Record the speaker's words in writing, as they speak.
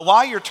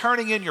While you're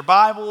turning in your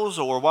Bibles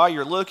or while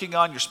you're looking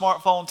on your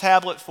smartphone,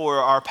 tablet for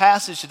our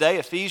passage today,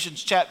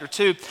 Ephesians chapter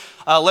 2,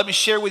 let me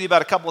share with you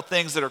about a couple of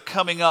things that are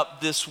coming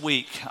up this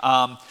week.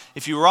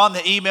 If you were on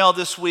the email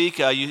this week,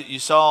 you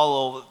saw a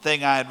little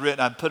thing I had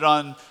written. I put it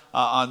on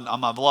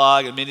my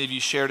blog, and many of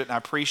you shared it, and I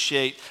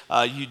appreciate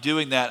you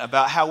doing that,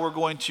 about how we're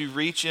going to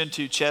reach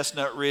into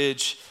Chestnut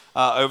Ridge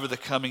over the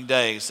coming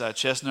days.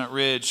 Chestnut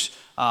Ridge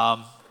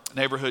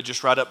neighborhood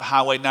just right up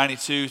Highway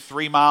 92,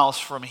 3 miles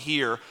from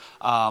here,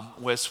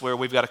 where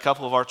we've got a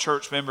couple of our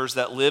church members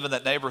that live in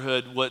that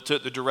neighborhood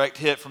took the direct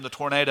hit from the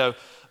tornado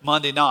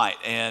Monday night.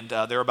 And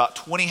there are about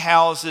 20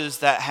 houses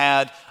that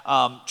had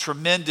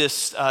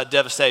tremendous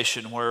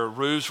devastation, where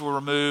roofs were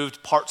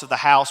removed, parts of the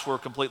house were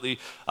completely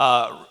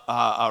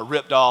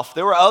ripped off.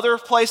 There were other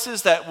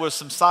places that was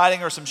some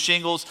siding or some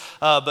shingles,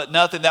 but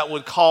nothing that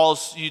would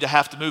cause you to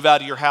have to move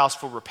out of your house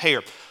for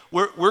repair.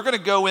 We're going to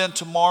go in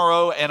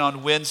tomorrow and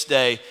on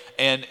Wednesday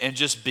and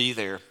just be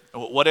there.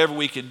 Whatever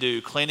we can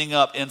do, cleaning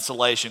up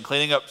insulation,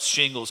 cleaning up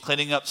shingles,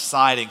 cleaning up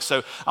siding.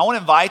 So I want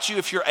to invite you,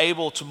 if you're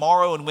able,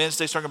 tomorrow and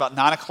Wednesday, starting about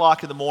 9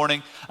 o'clock in the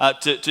morning,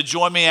 to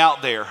join me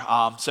out there,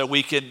 so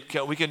we can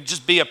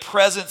just be a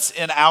presence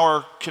in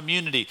our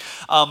community.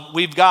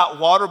 We've got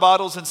water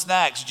bottles and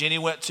snacks. Jenny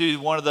went to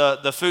one of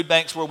the food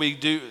banks where we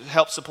do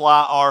help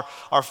supply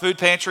our food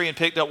pantry and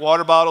picked up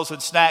water bottles and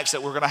snacks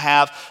that we're going to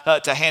have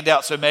to hand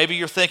out. So maybe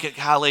you're thinking,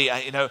 golly,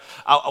 I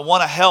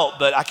want to help,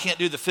 but I can't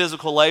do the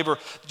physical labor.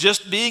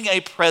 Just being a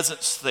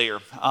presence there.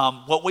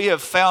 What we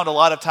have found a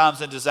lot of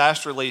times in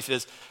disaster relief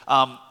is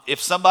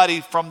if somebody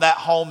from that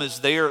home is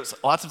there, a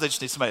lot of times they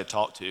just need somebody to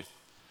talk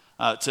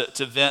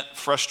to vent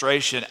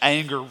frustration,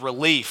 anger,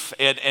 relief,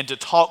 and to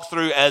talk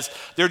through as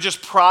they're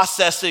just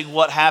processing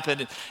what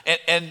happened.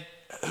 And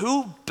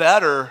who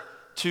better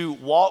to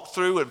walk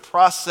through and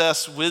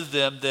process with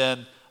them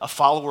than a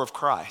follower of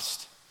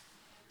Christ?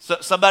 So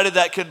somebody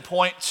that can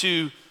point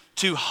to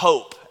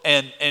hope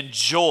and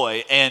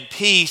joy and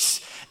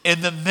peace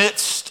in the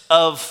midst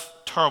of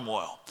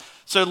turmoil.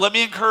 So let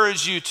me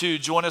encourage you to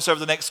join us over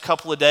the next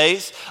couple of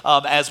days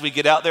as we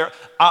get out there.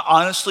 I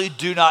honestly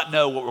do not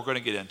know what we're going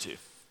to get into.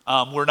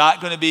 We're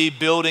not going to be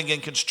building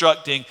and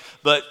constructing,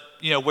 but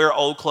wear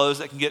old clothes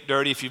that can get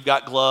dirty. If you've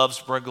got gloves,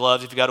 bring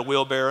gloves. If you've got a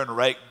wheelbarrow and a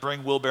rake,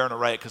 bring wheelbarrow and a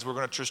rake, because we're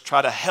going to just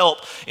try to help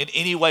in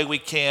any way we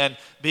can,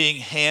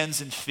 being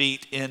hands and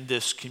feet in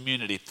this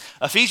community.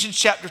 Ephesians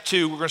chapter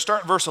 2, we're going to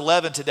start in verse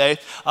 11 today,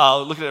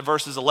 looking at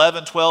verses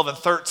 11, 12, and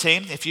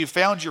 13. If you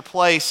found your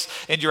place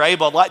and you're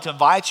able, I'd like to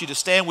invite you to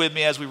stand with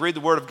me as we read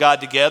the Word of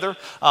God together,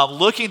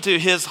 looking to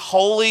His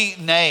holy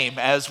name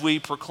as we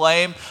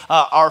proclaim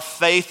our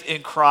faith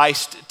in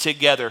Christ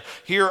together.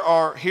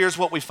 Here's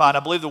what we find. I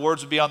believe the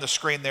words would be on the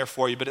screen there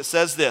for you, but it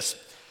says this: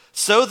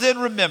 "So then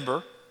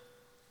remember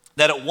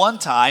that at one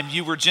time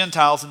you were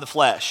Gentiles in the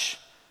flesh,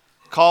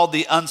 called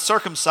the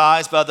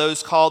uncircumcised by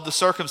those called the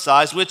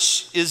circumcised,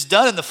 which is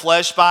done in the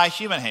flesh by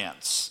human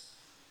hands.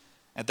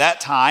 At that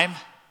time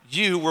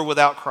you were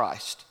without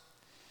Christ.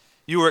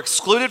 You were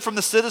excluded from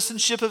the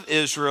citizenship of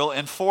Israel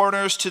and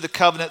foreigners to the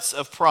covenants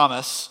of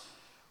promise,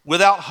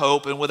 without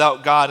hope and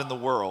without God in the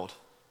world.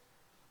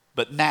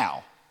 But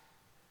now,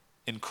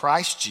 in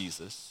Christ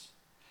Jesus,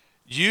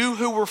 you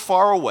who were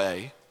far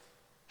away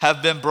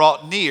have been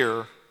brought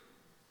near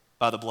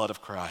by the blood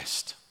of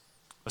Christ."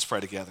 Let's pray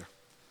together.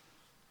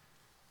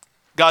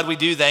 God, we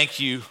do thank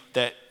you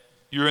that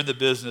you're in the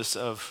business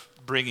of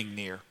bringing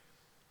near.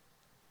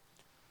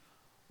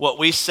 What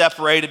we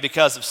separated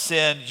because of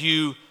sin,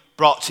 you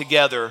brought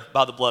together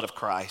by the blood of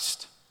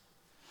Christ.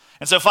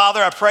 And so,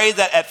 Father, I pray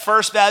that at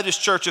First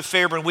Baptist Church of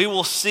Fairburn, we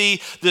will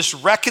see this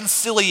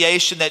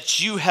reconciliation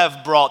that you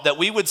have brought, that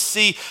we would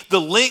see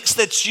the lengths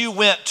that you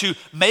went to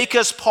make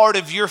us part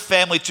of your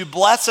family, to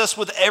bless us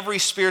with every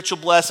spiritual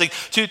blessing,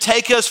 to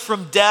take us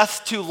from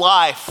death to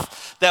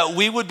life, that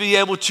we would be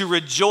able to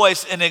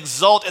rejoice and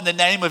exult in the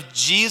name of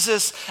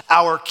Jesus,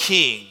 our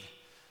King,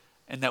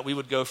 and that we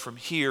would go from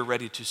here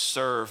ready to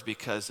serve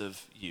because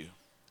of you.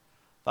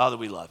 Father,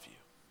 we love you.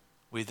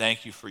 We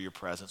thank you for your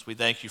presence. We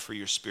thank you for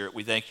your Spirit.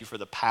 We thank you for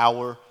the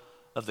power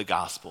of the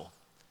gospel.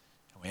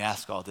 And we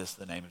ask all this in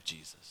the name of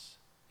Jesus.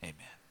 Amen.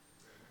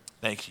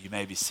 Thank you. You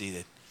may be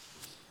seated.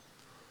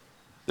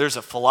 There's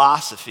a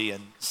philosophy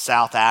in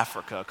South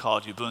Africa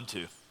called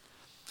Ubuntu.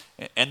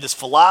 And this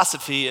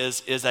philosophy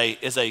is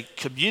a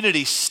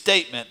community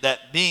statement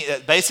that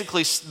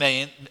basically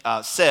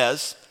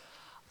says,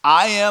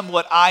 I am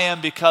what I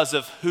am because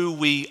of who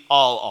we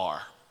all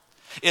are.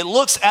 It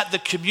looks at the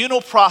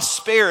communal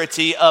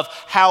prosperity of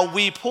how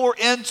we pour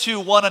into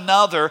one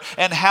another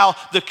and how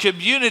the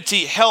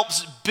community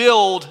helps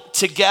build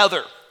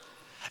together.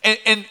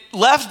 And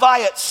left by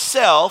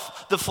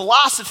itself, the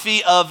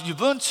philosophy of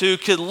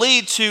Ubuntu could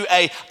lead to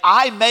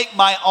I make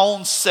my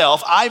own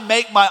self, I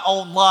make my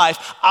own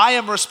life, I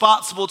am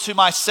responsible to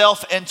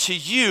myself and to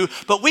you.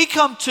 But we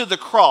come to the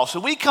cross,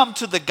 and we come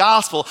to the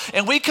gospel,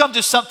 and we come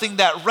to something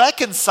that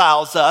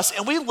reconciles us,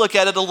 and we look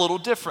at it a little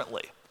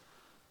differently.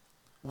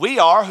 We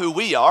are who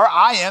we are.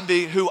 I am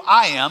who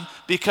I am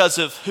because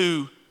of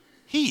who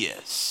he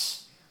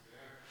is.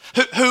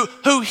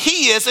 who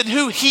he is and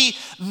who he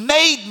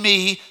made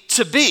me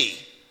to be.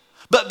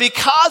 But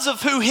because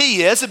of who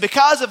he is and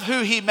because of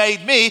who he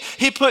made me,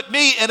 he put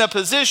me in a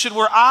position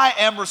where I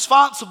am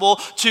responsible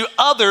to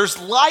others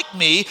like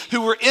me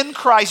who were in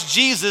Christ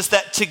Jesus,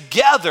 that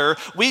together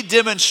we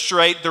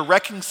demonstrate the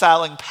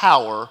reconciling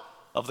power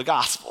of the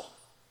gospel.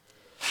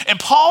 And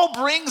Paul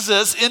brings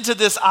us into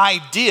this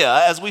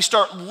idea as we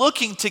start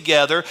looking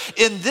together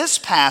in this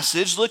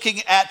passage,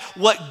 looking at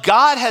what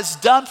God has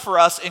done for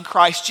us in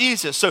Christ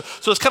Jesus. So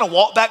let's kind of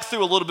walk back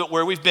through a little bit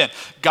where we've been.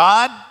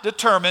 God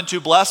determined to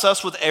bless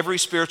us with every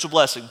spiritual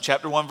blessing.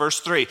 Chapter 1, verse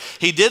 3.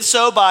 He did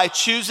so by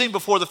choosing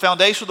before the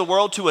foundation of the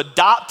world to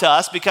adopt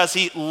us because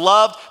he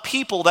loved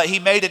people that he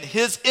made in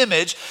his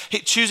image,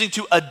 choosing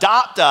to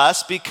adopt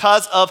us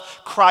because of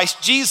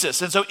Christ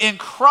Jesus. And so in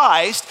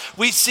Christ,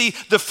 we see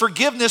the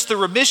forgiveness, the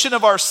remission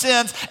of our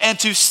sins, and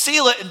to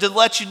seal it and to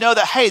let you know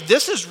that, hey,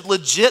 this is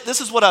legit,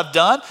 this is what I've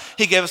done.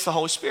 He gave us the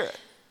Holy Spirit.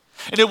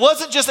 And it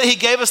wasn't just that he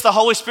gave us the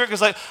Holy Spirit because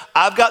like,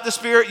 I've got the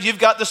Spirit, you've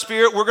got the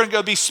Spirit, we're going to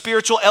go be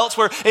spiritual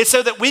elsewhere. It's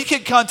so that we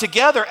can come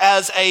together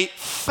as a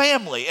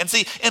family. And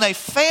see, in a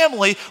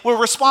family, we're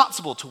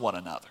responsible to one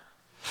another.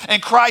 And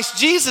Christ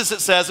Jesus,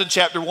 it says in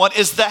chapter 1,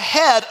 is the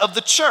head of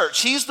the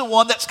church. He's the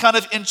one that's kind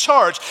of in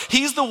charge.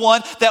 He's the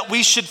one that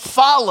we should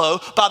follow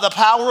by the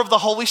power of the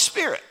Holy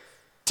Spirit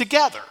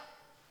together.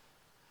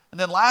 And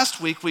then last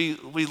week, we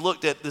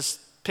looked at this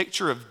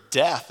picture of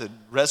death and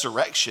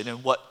resurrection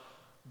and what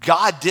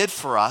God did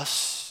for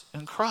us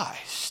in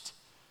Christ.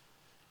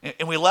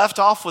 And we left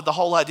off with the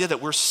whole idea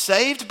that we're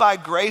saved by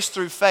grace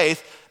through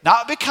faith,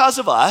 not because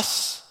of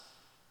us,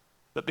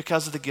 but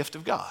because of the gift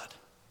of God.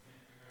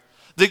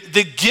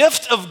 The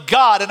gift of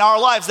God in our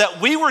lives,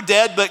 that we were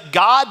dead, but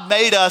God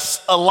made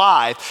us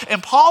alive.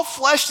 And Paul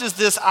fleshes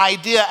this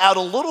idea out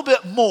a little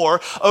bit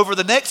more over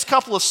the next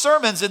couple of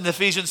sermons in the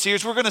Ephesians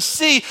series. We're going to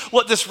see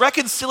what this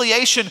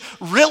reconciliation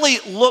really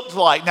looked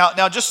like.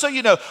 Now, just so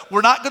you know,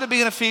 we're not going to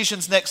be in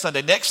Ephesians next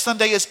Sunday. Next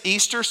Sunday is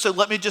Easter, so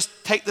let me just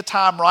take the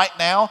time right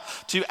now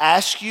to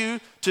ask you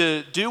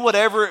to do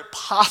whatever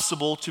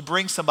possible to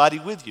bring somebody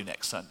with you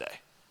next Sunday.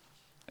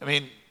 I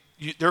mean,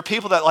 there are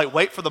people that like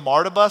wait for the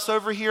MARTA bus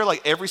over here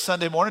like every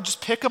Sunday morning.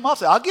 Just pick them up.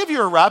 Say, I'll give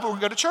you a ride, but we're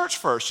going to go to church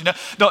first. You know,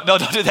 no,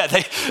 don't do that.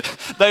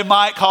 They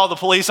might call the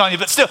police on you,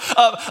 but still,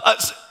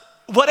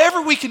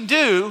 whatever we can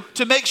do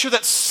to make sure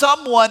that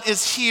someone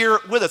is here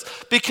with us,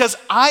 because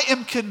I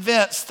am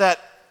convinced that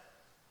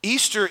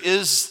Easter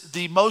is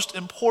the most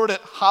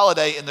important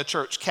holiday in the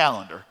church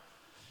calendar.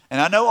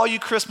 And I know all you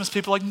Christmas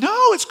people are like,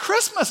 no, it's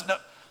Christmas. No.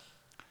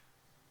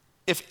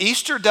 If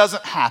Easter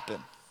doesn't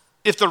happen,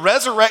 if the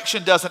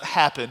resurrection doesn't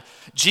happen,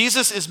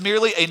 Jesus is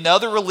merely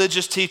another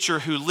religious teacher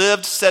who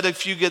lived, said a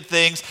few good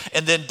things,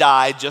 and then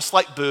died, just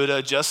like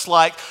Buddha, just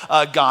like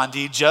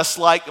Gandhi, just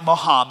like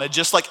Muhammad,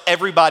 just like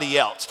everybody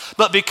else.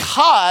 But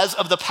because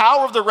of the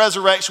power of the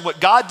resurrection, what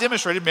God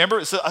demonstrated, remember,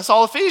 it's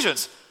all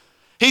Ephesians.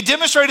 He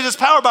demonstrated his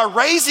power by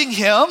raising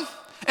him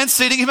and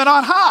seating him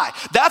on high.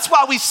 That's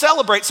why we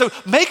celebrate. So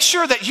make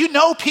sure that you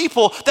know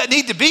people that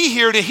need to be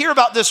here to hear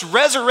about this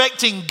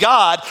resurrecting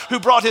God who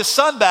brought his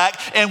son back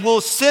and will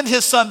send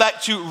his son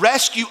back to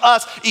rescue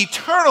us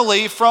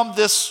eternally from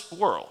this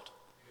world.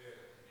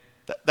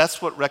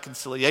 That's what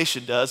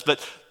reconciliation does.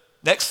 But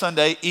next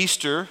Sunday,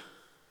 Easter,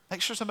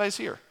 make sure somebody's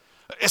here.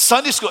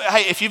 Sunday school,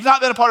 hey, if you've not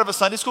been a part of a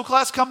Sunday school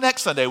class, come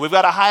next Sunday. We've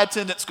got a high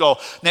attendance goal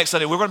next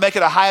Sunday. We're going to make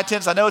it a high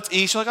attendance. I know it's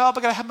Easter. You're like, oh, but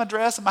I got to have my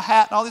dress and my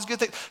hat and all these good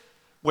things.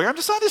 Wear them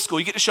to Sunday school.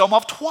 You get to show them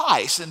off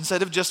twice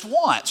instead of just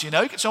once. You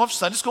know, you can show them off to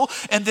Sunday school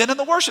and then in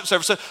the worship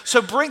service. So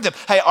bring them.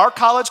 Hey, our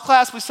college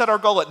class, we set our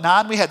goal at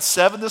 9. We had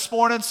 7 this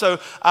morning. So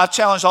I've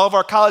challenged all of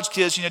our college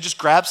kids, just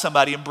grab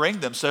somebody and bring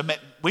them. So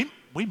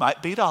we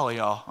might beat all of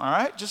y'all, all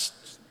right?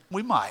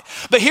 We might.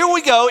 But here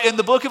we go in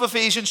the book of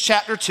Ephesians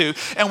chapter 2,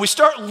 and we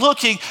start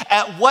looking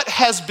at what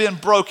has been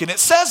broken. It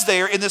says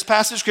there in this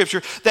passage of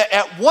scripture that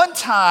at one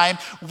time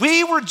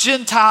we were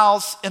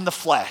Gentiles in the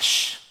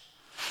flesh.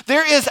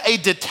 There is a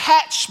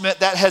detachment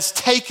that has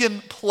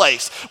taken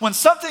place. When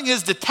something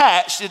is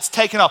detached, it's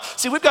taken off.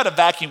 See, we've got a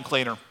vacuum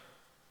cleaner.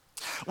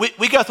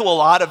 We go through a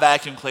lot of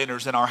vacuum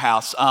cleaners in our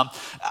house. I'm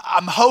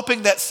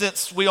hoping that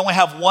since we only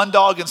have one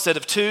dog instead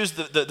of 2,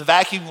 the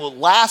vacuum will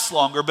last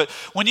longer. But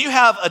when you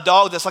have a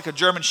dog that's like a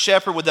German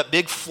Shepherd with that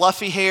big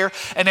fluffy hair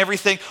and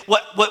everything,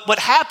 what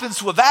happens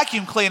to a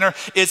vacuum cleaner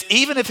is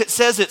even if it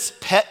says it's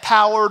pet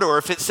powered or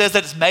if it says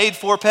that it's made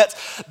for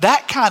pets,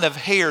 that kind of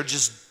hair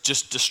just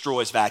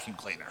destroys vacuum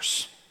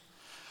cleaners.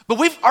 But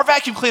our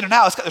vacuum cleaner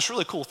now, it's got this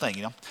really cool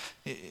thing,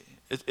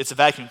 It's a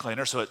vacuum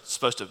cleaner, so it's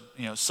supposed to,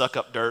 suck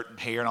up dirt and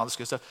hair and all this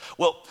good stuff.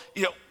 Well,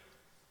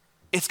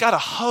 it's got a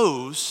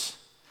hose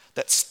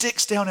that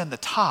sticks down in the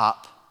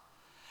top,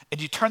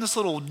 and you turn this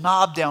little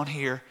knob down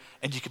here,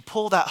 and you can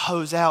pull that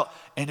hose out,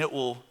 and it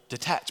will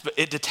detach. But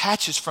it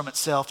detaches from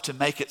itself to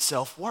make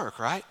itself work,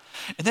 right?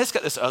 And then it's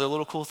got this other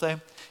little cool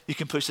thing. You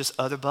can push this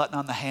other button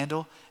on the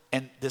handle,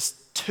 and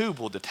this tube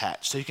will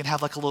detach, so you can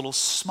have like a little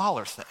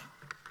smaller thing.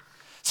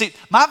 See,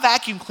 my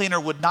vacuum cleaner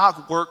would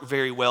not work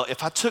very well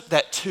if I took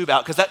that tube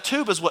out, because that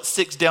tube is what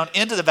sticks down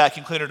into the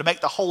vacuum cleaner to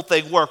make the whole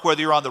thing work, whether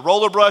you're on the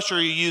roller brush or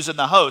you're using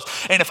the hose.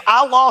 And if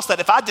I lost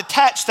that, if I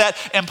detached that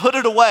and put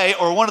it away,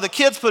 or one of the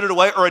kids put it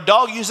away, or a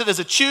dog used it as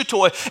a chew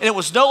toy and it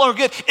was no longer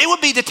good, it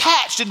would be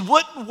detached and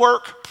wouldn't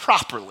work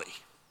properly.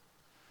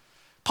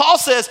 Paul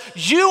says,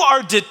 you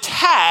are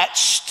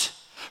detached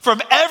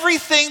from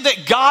everything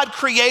that God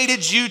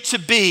created you to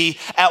be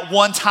at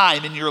one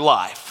time in your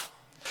life.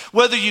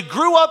 Whether you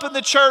grew up in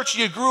the church,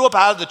 you grew up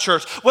out of the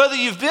church. Whether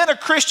you've been a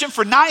Christian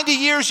for 90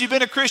 years, you've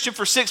been a Christian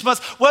for 6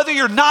 months. Whether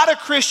you're not a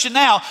Christian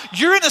now,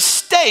 you're in a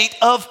state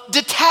of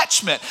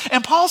detachment.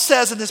 And Paul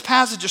says in this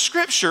passage of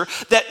scripture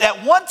that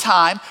at one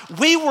time,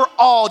 we were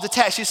all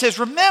detached. He says,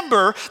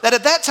 remember that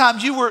at that time,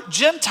 you were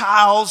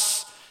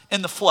Gentiles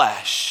in the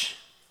flesh.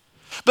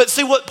 But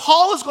see, what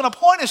Paul is going to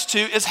point us to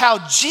is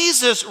how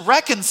Jesus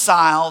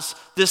reconciles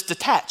this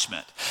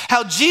detachment.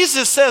 How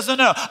Jesus says,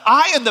 no,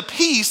 I am the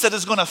piece that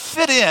is going to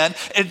fit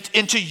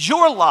into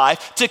your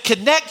life to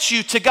connect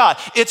you to God.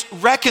 It's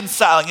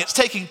reconciling. It's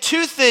taking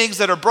two things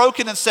that are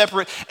broken and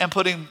separate and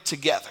putting them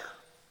together.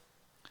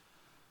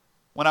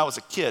 When I was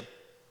a kid,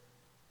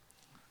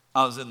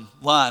 I was in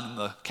line in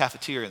the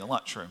cafeteria in the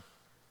lunchroom.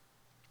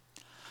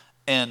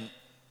 And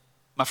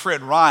my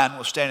friend Ryan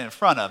was standing in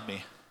front of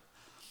me.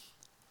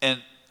 And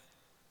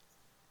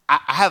I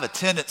have a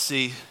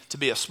tendency to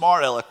be a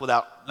smart aleck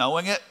without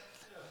knowing it.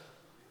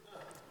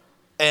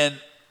 And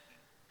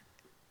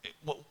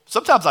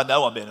sometimes I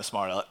know I'm being a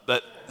smart aleck,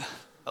 but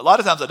a lot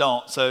of times I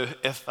don't. So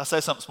if I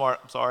say something smart,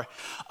 I'm sorry.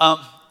 And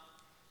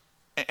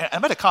I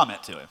made a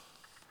comment to him.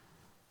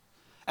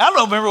 And I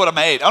don't remember what I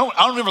made. I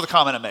don't remember the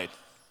comment I made.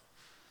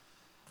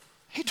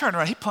 He turned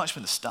around, he punched me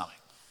in the stomach.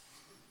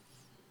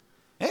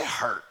 It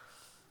hurt.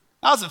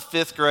 I was in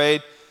 5th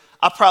grade.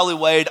 I probably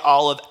weighed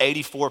all of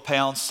 84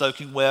 pounds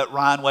soaking wet.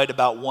 Ryan weighed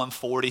about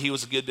 140. He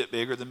was a good bit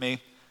bigger than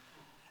me.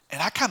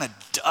 And I kind of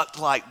ducked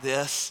like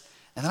this.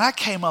 And then I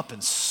came up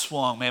and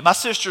swung, man. My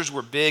sisters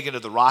were big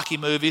into the Rocky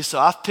movies, so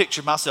I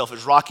pictured myself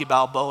as Rocky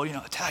Balboa,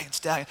 Italian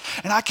stallion.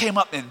 And I came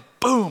up and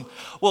boom.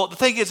 Well, the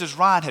thing is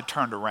Ryan had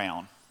turned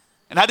around.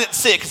 And I didn't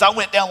see it because I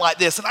went down like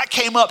this. And I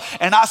came up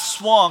and I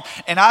swung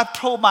and I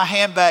pulled my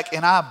hand back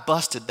and I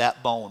busted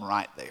that bone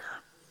right there.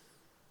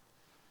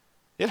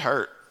 It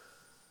hurt.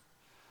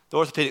 The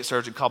orthopedic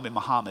surgeon called me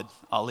Muhammad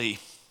Ali.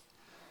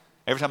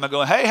 Every time I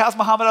go, hey, how's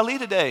Muhammad Ali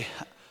today?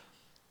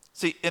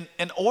 See,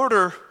 in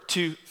order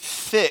to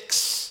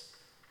fix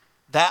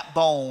that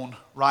bone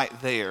right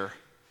there,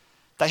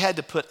 they had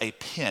to put a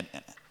pin in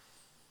it.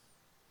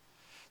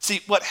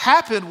 See, what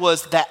happened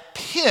was that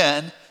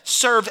pin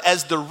served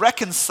as the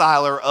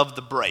reconciler of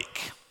the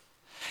break.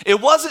 It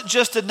wasn't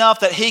just enough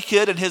that he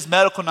could, in his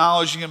medical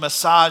knowledge,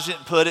 massage it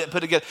and put it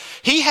together.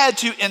 He had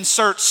to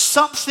insert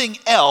something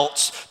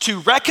else to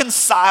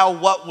reconcile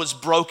what was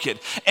broken.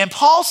 And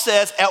Paul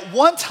says, at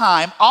one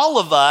time, all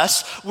of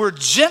us were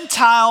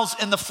Gentiles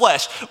in the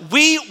flesh.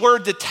 We were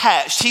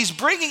detached. He's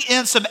bringing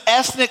in some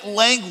ethnic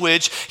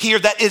language here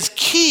that is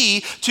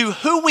key to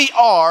who we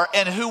are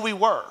and who we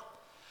were.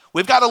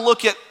 We've got to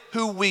look at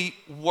who we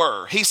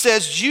were. He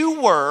says, you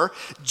were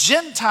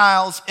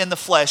Gentiles in the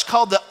flesh,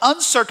 called the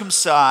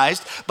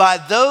uncircumcised by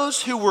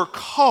those who were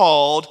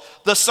called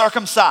the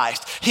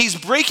circumcised. He's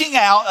breaking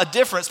out a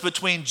difference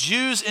between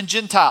Jews and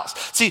Gentiles.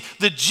 See,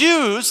 the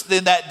Jews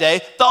in that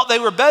day thought they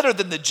were better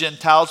than the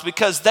Gentiles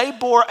because they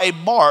bore a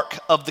mark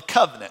of the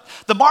covenant.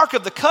 The mark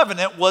of the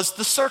covenant was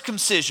the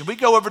circumcision. We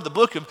go over to the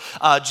book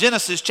of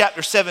Genesis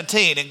chapter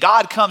 17, and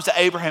God comes to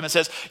Abraham and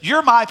says,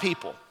 you're my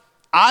people.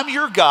 I'm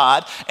your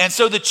God, and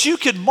so that you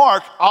can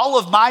mark all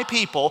of my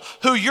people,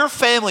 who your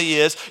family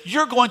is,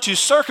 you're going to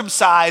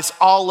circumcise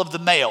all of the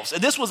males.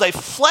 And this was a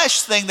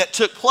flesh thing that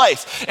took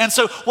place. And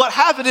so what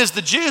happened is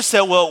the Jews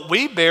said, well,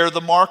 we bear the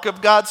mark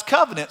of God's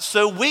covenant,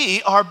 so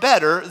we are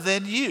better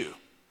than you.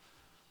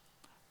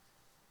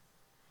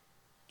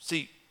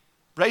 See,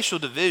 racial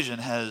division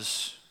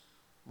has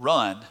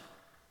run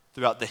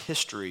throughout the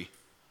history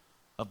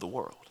of the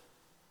world.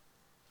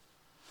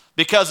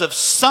 Because of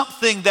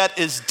something that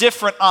is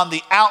different on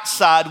the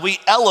outside, we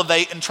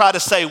elevate and try to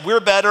say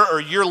we're better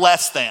or you're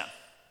less than.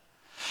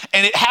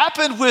 And it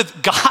happened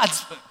with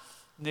God's,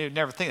 you'd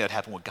never think that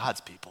happened with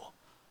God's people.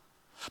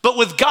 But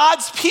with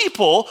God's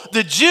people,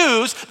 the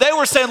Jews, they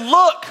were saying,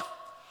 look,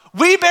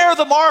 we bear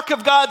the mark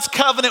of God's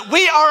covenant.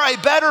 We are a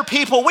better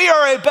people. We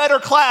are a better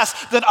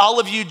class than all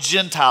of you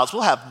Gentiles.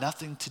 We'll have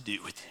nothing to do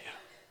with you.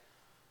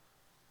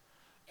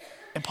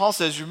 And Paul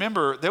says,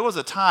 remember, there was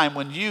a time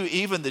when you,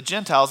 even the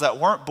Gentiles that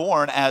weren't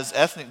born as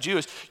ethnic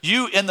Jews,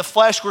 you in the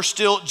flesh were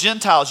still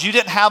Gentiles. You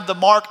didn't have the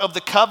mark of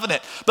the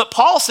covenant. But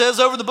Paul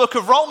says over in the book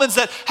of Romans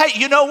that, hey,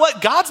 you know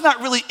what? God's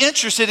not really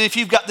interested if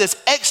you've got this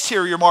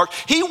exterior mark.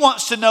 He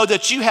wants to know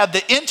that you have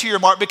the interior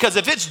mark, because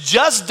if it's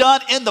just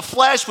done in the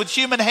flesh with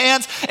human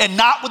hands and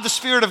not with the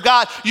Spirit of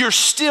God, you're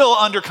still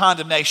under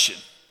condemnation.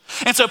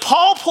 And so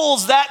Paul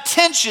pulls that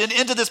tension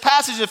into this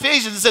passage of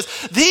Ephesians and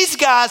says, these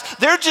guys,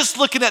 they're just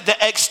looking at the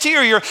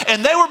exterior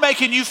and they were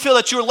making you feel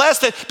that you were less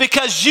than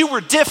because you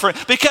were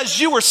different, because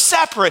you were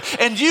separate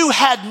and you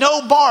had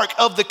no mark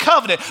of the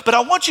covenant. But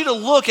I want you to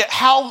look at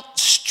how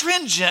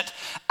stringent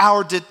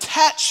our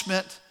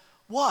detachment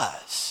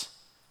was.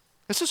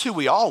 This is who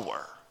we all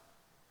were.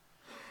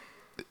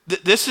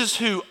 This is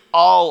who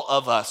all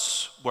of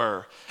us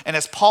were. And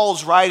as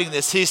Paul's writing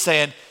this, he's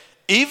saying,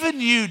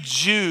 even you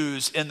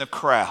Jews in the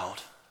crowd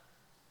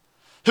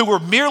who were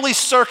merely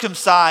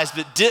circumcised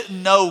but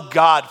didn't know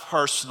God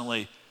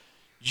personally,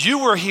 you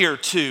were here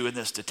too in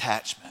this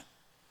detachment.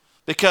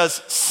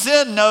 Because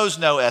sin knows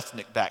no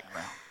ethnic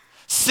background.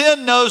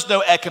 Sin knows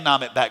no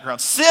economic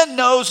background. Sin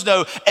knows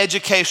no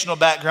educational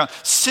background.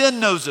 Sin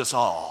knows us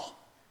all.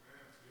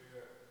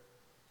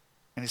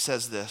 And he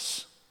says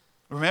this,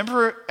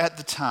 remember at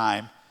the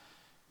time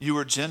you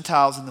were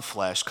Gentiles in the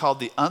flesh, called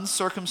the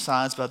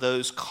uncircumcised by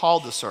those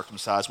called the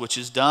circumcised, which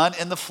is done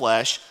in the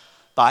flesh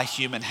by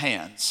human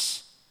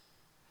hands.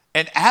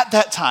 And at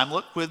that time,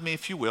 look with me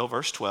if you will,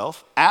 verse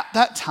 12. At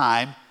that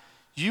time,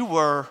 you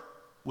were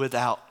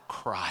without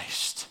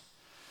Christ.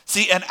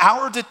 See, in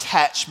our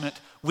detachment,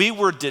 we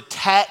were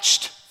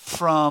detached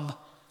from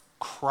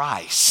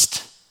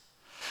Christ.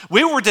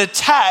 We were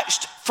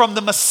detached from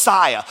the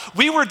Messiah.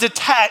 We were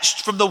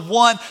detached from the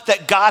one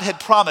that God had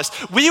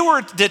promised. We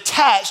were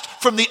detached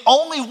from the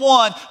only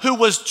one who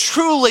was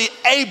truly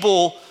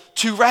able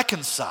to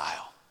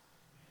reconcile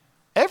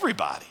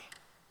everybody.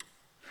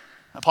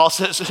 And Paul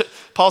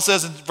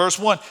says in verse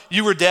 1,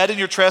 you were dead in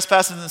your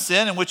trespasses and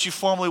sin in which you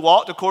formerly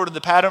walked according to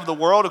the pattern of the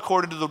world,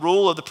 according to the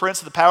rule of the prince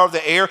of the power of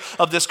the air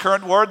of this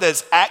current world that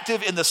is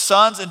active in the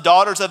sons and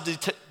daughters of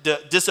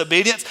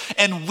disobedience.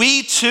 And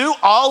we too,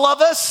 all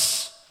of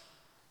us,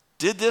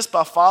 did this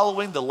by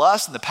following the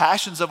lust and the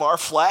passions of our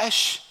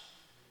flesh,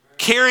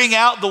 carrying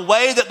out the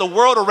way that the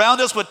world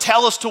around us would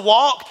tell us to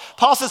walk.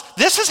 Paul says,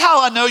 this is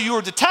how I know you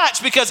were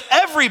detached, because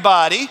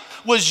everybody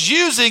was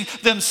using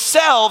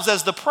themselves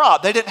as the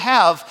prop. They didn't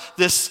have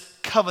this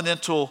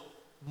covenantal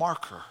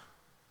marker.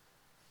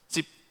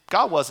 See,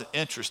 God wasn't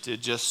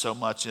interested just so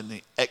much in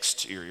the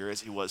exterior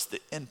as he was the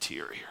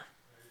interior.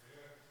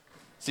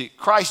 See,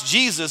 Christ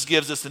Jesus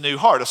gives us a new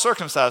heart, a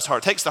circumcised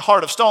heart. Takes the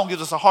heart of stone,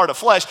 gives us a heart of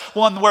flesh,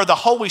 one where the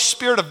Holy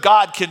Spirit of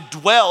God can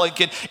dwell and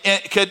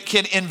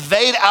can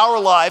invade our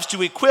lives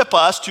to equip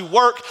us to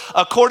work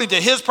according to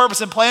his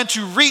purpose and plan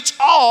to reach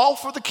all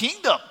for the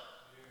kingdom.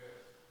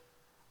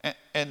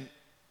 And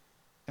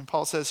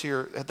Paul says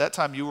here, at that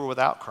time you were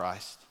without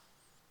Christ.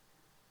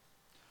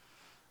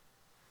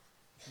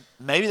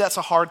 Maybe that's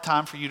a hard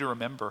time for you to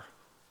remember,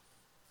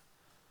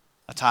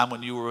 a time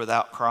when you were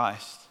without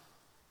Christ.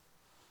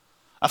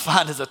 I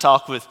find as I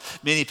talk with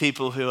many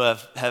people who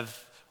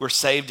were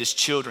saved as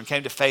children,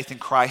 came to faith in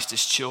Christ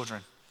as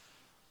children,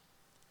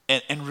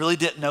 and really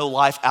didn't know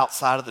life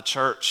outside of the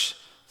church,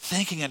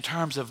 thinking in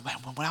terms of, man,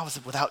 when I was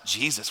without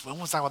Jesus, when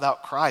was I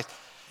without Christ?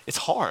 It's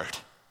hard.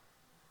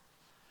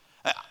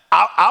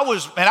 I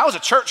was a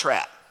church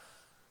rat.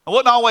 I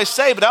wouldn't always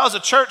say, but I was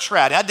a church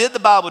rat. I did the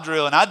Bible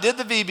drill, and I did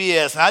the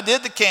VBS, and I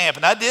did the camp,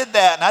 and I did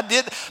that,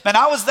 and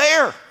I was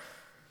there.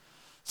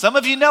 Some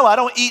of you know I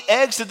don't eat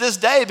eggs to this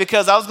day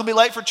because I was going to be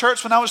late for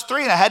church when I was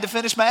 3 and I had to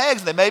finish my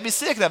eggs and they made me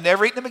sick and I've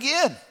never eaten them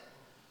again.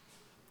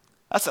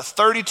 That's a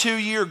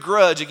 32-year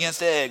grudge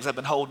against eggs I've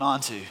been holding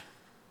on to.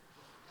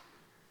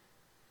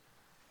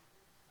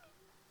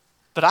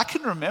 But I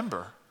can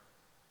remember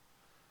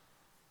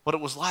what it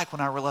was like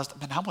when I realized,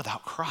 man, I'm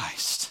without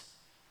Christ.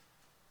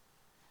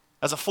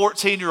 As a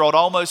 14-year-old,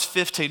 almost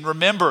 15,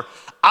 remember,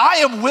 I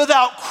am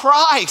without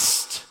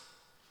Christ.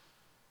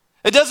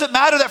 It doesn't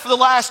matter that for the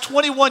last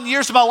 21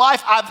 years of my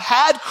life, I've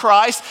had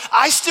Christ.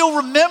 I still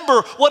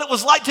remember what it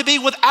was like to be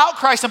without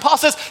Christ. And Paul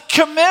says,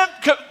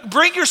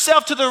 bring to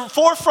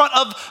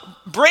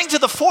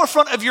the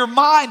forefront of your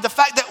mind the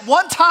fact that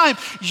one time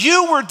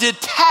you were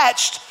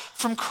detached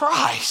from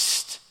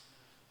Christ.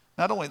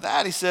 Not only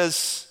that, he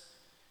says,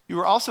 you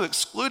were also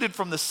excluded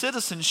from the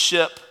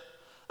citizenship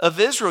of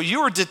Israel.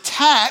 You were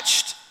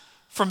detached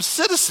from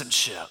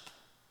citizenship.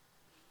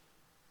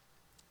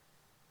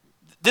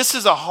 This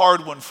is a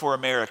hard one for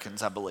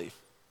Americans, I believe.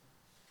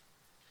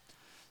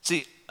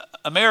 See,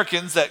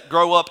 Americans that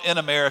grow up in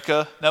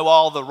America know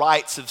all the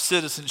rights of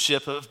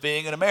citizenship of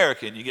being an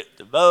American. You get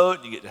to vote,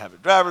 and you get to have a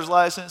driver's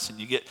license,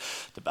 and you get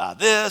to buy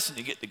this, and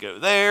you get to go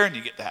there, and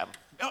you get to have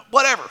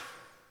whatever.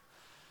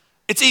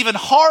 It's even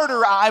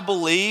harder, I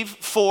believe,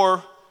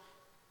 for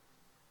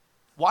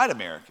white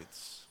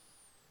Americans.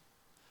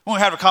 When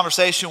we had a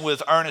conversation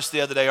with Ernest the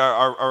other day,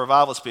 our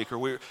revival speaker,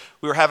 we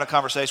were having a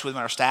conversation with him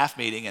at our staff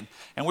meeting, and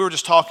we were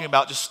just talking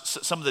about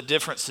just some of the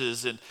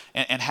differences and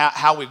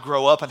how we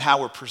grow up and how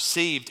we're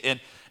perceived. And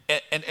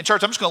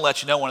church, I'm just going to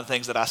let you know one of the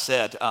things that I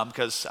said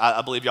because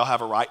I believe y'all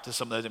have a right to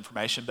some of that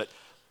information. But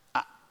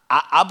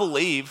I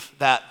believe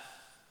that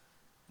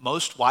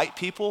most white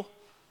people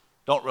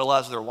don't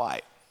realize they're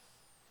white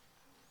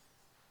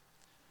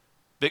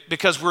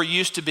because we're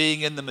used to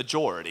being in the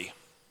majority.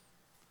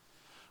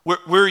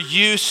 We're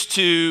used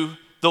to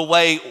the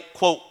way,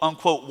 quote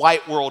unquote,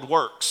 white world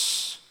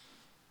works.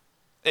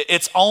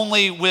 It's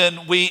only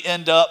when we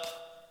end up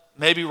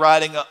maybe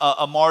riding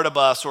a MARTA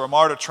bus or a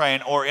MARTA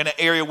train or in an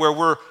area where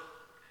we're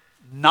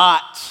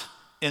not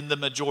in the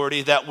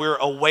majority that we're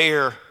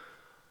aware,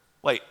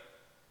 wait,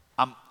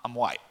 I'm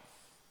white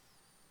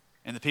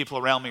and the people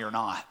around me are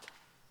not.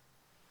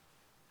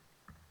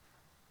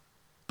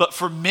 But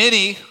for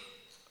many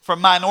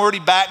from minority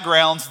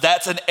backgrounds,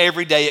 that's an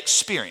everyday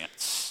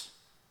experience.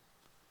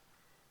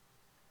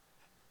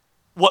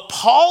 What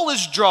Paul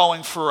is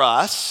drawing for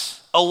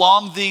us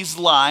along these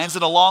lines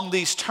and along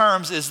these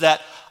terms is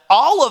that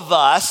all of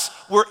us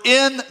were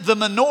in the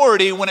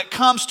minority when it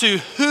comes to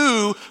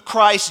who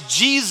Christ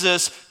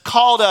Jesus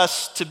called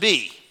us to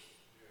be.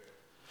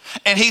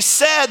 And he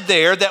said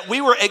there that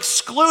we were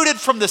excluded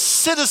from the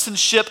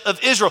citizenship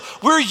of Israel.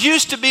 We're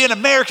used to being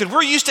American.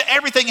 We're used to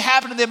everything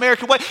happening the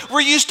American way. We're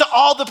used to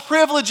all the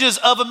privileges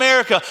of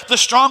America, the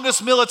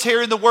strongest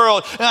military in the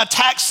world,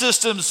 tax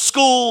systems,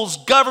 schools,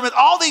 government,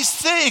 all these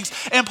things.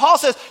 And Paul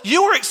says,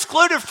 you were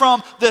excluded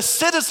from the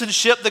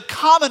citizenship, the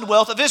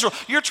commonwealth of Israel.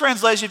 Your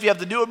translation, if you have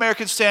the New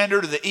American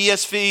Standard or the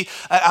ESV,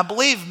 I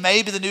believe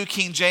maybe the New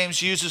King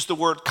James uses the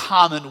word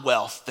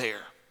commonwealth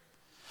there.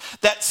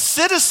 That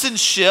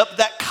citizenship,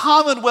 that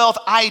commonwealth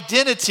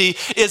identity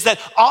is that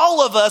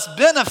all of us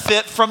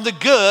benefit from the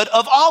good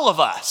of all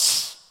of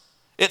us.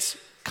 It's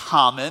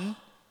common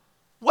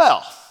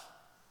wealth.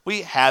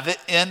 We have it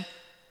in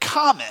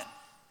common.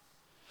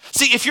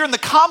 See, if you're in the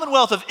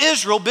commonwealth of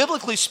Israel,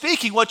 biblically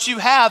speaking, what you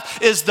have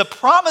is the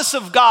promise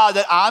of God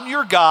that I'm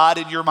your God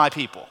and you're my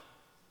people.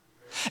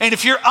 And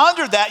if you're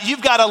under that,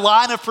 you've got a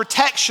line of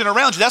protection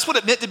around you. That's what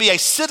it meant to be a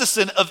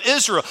citizen of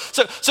Israel.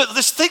 So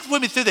let's think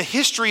with me through the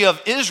history of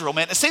Israel,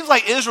 man. It seems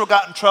like Israel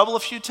got in trouble a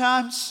few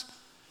times,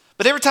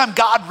 but every time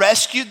God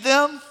rescued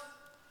them,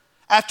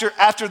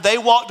 after they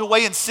walked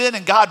away in sin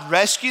and God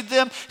rescued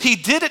them, he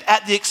did it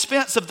at the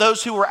expense of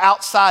those who were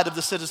outside of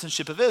the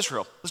citizenship of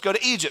Israel. Let's go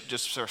to Egypt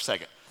just for a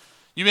second.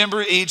 You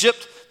remember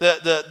Egypt?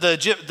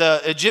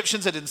 The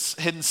Egyptians had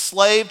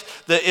enslaved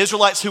the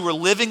Israelites who were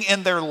living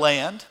in their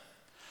land.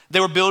 They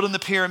were building the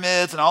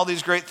pyramids and all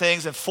these great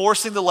things and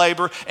forcing the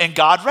labor, and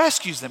God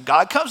rescues them.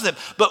 God comes to them.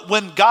 But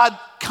when God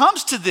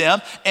comes to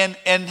them and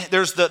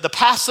there's the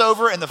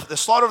Passover and the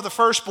slaughter of the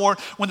firstborn,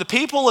 when the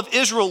people of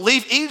Israel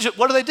leave Egypt,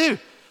 what do?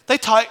 They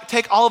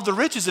take all of the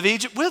riches of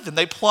Egypt with them.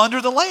 They plunder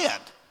the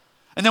land.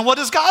 And then what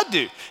does God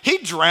do? He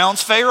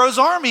drowns Pharaoh's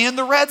army in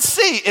the Red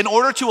Sea in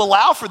order to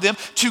allow for them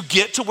to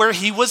get to where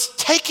he was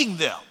taking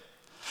them.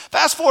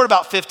 Fast forward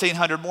about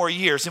 1,500 more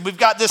years, and we've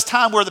got this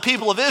time where the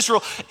people of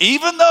Israel,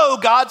 even though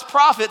God's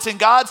prophets and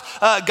God's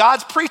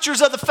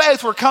preachers of the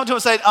faith were coming to him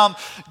and saying,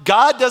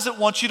 God doesn't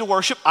want you to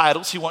worship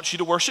idols. He wants you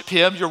to worship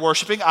him. You're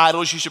worshiping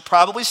idols. You should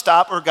probably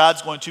stop or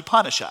God's going to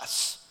punish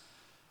us.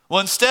 Well,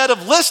 instead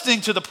of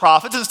listening to the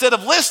prophets, instead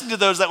of listening to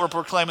those that were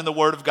proclaiming the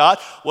word of God,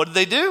 what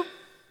did?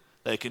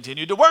 They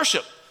continued to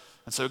worship.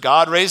 And so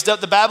God raised up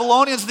the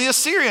Babylonians and the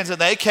Assyrians,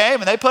 and they came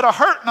and they put a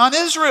hurting on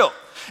Israel.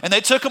 And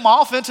they took them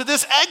off into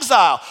this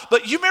exile.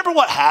 But you remember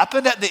what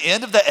happened at the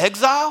end of the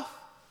exile?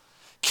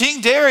 King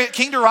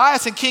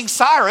Darius and King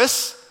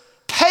Cyrus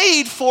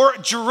paid for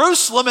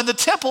Jerusalem and the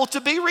temple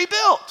to be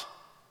rebuilt.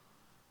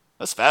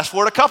 Let's fast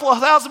forward a couple of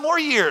thousand more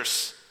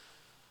years.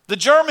 The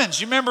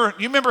Germans, you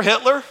remember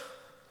Hitler?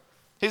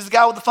 He's the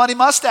guy with the funny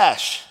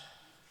mustache.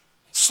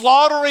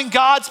 Slaughtering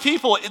God's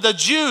people, the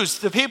Jews,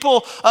 the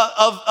people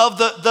of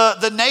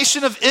the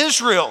nation of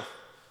Israel.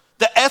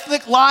 The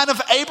ethnic line of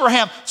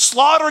Abraham,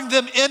 slaughtering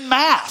them en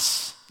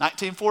masse.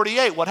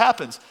 1948, what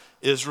happens?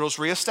 Israel's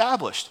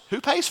reestablished. Who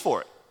pays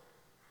for it?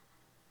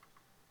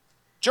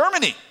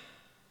 Germany.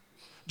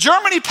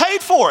 Germany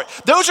paid for it.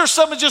 Those are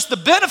some of just the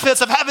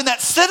benefits of having that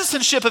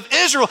citizenship of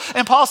Israel.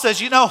 And Paul says,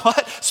 you know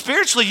what?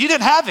 Spiritually, you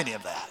didn't have any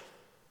of that.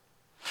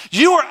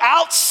 You were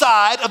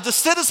outside of the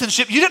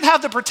citizenship. You didn't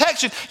have the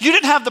protection. You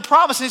didn't have the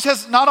promise. And he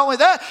says, not only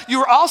that, you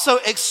were also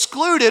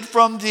excluded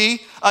from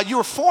you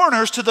were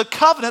foreigners to the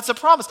covenants of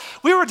promise.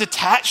 We were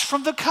detached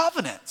from the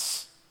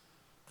covenants.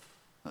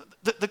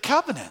 The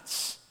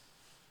covenants.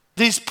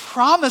 These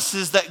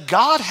promises that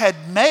God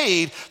had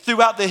made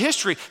throughout the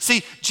history.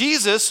 See,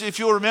 Jesus, if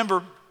you'll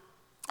remember,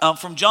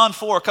 from John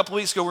 4, a couple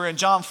weeks ago, we were in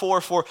John 4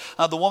 for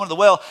the woman at the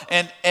well.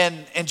 And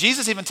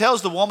Jesus even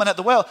tells the woman at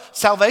the well,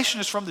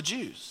 salvation is from the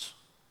Jews.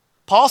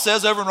 Paul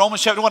says over in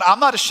Romans chapter 1, I'm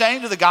not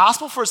ashamed of the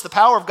gospel, for it's the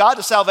power of God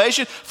to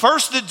salvation.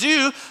 First the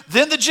Jew,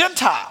 then the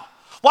Gentile.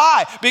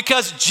 Why?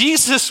 Because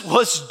Jesus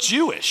was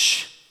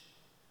Jewish.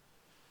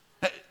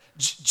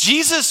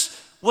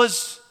 Jesus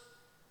was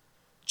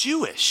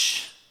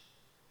Jewish.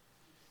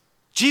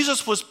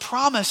 Jesus was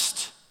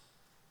promised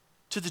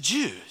to the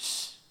Jews.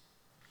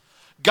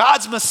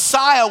 God's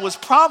Messiah was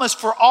promised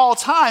for all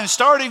time,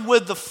 starting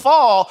with the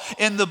fall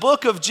in the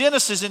book of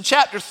Genesis in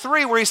chapter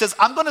 3, where he says,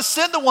 I'm going to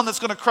send the one that's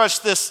going to crush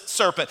this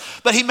serpent.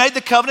 But he made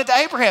the covenant to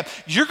Abraham.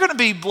 You're going to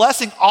be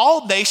blessing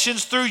all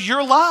nations through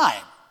your line.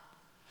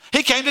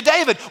 He came to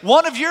David.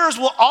 One of yours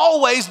will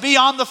always be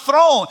on the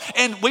throne.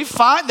 And we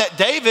find that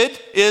David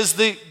is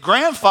the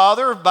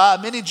grandfather by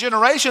many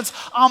generations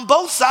on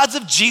both sides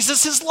of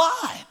Jesus'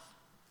 line.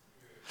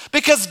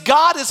 Because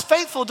God is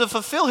faithful to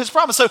fulfill his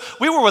promise. So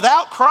we were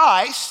without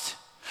Christ.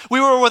 We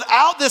were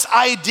without this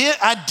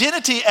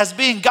identity as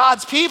being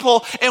God's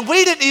people. And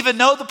we didn't even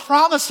know the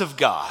promise of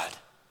God.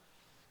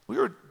 We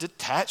were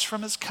detached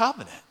from his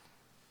covenant.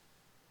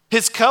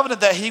 His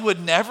covenant that he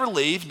would never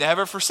leave,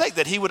 never forsake,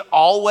 that he would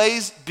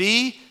always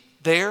be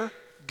their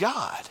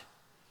God.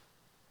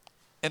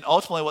 And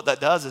ultimately what that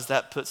does is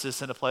that puts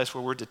us in a place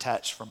where we're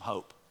detached from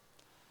hope.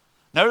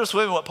 Notice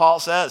with me what Paul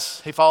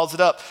says. He follows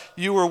it up.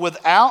 You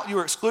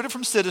were excluded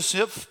from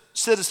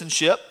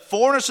citizenship,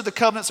 foreigners to the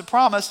covenants of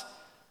promise,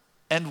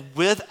 and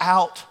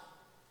without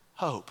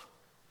hope.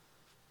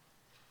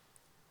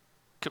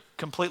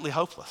 Completely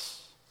hopeless.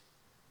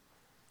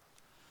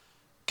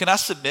 Can I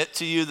submit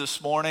to you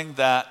this morning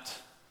that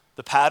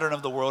the pattern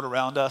of the world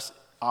around us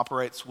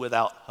operates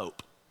without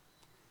hope?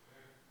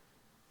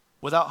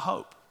 Without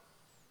hope.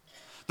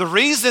 The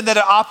reason that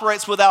it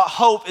operates without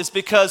hope is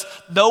because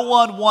no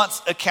one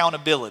wants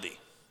accountability.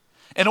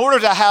 In order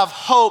to have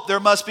hope, there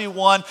must be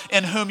one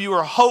in whom you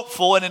are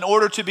hopeful, and in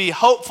order to be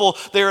hopeful,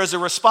 there is a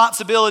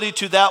responsibility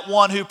to that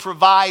one who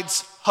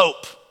provides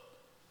hope.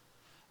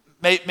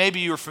 Maybe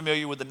you're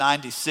familiar with the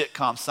 90s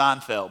sitcom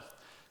Seinfeld.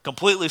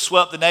 Completely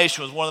swept the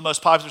nation, was one of the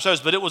most popular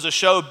shows, but it was a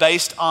show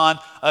based on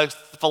a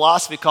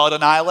philosophy called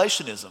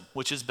annihilationism,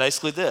 which is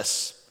basically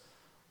this.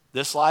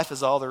 This life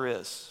is all there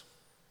is.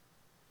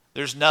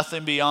 There's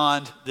nothing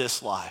beyond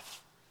this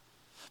life.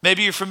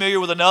 Maybe you're familiar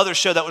with another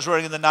show that was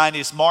running in the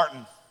 90s,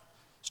 Martin,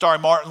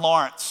 starring Martin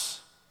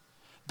Lawrence.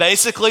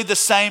 Basically the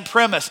same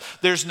premise.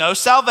 There's no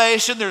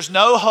salvation, there's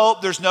no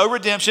hope, there's no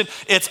redemption.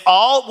 It's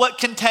all what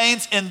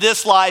contains in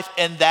this life,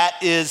 and that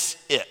is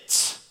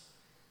it.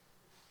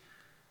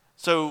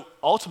 So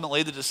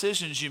ultimately, the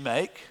decisions you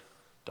make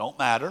don't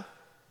matter.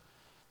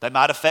 They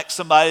might affect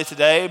somebody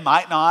today,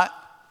 might not,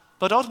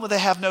 but ultimately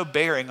they have no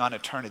bearing on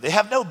eternity. They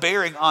have no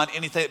bearing on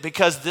anything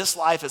because this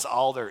life is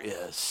all there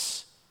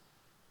is.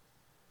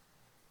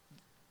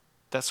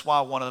 That's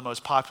why one of the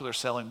most popular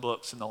selling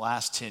books in the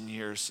last 10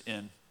 years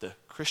in the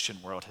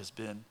Christian world has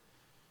been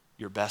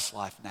Your Best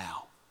Life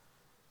Now.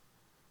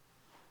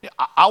 Yeah,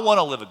 I want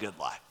to live a good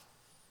life.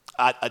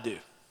 I do.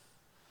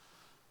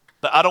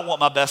 But I don't want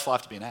my best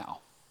life to be now.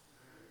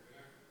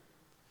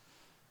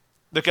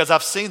 Because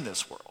I've seen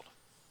this world.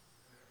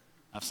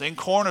 I've seen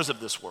corners of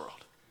this world.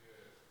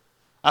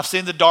 I've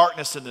seen the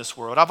darkness in this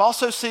world. I've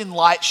also seen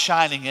light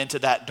shining into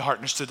that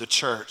darkness through the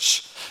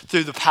church,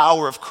 through the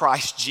power of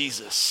Christ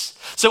Jesus.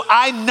 So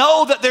I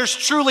know that there's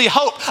truly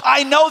hope.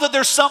 I know that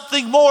there's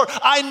something more.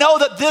 I know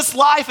that this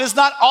life is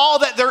not all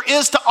that there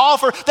is to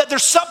offer, that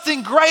there's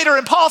something greater.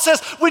 And Paul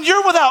says, when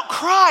you're without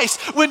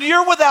Christ, when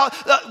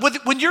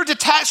you're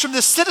detached from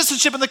this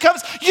citizenship and the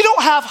covenants, you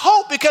don't have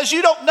hope because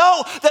you don't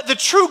know that the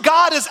true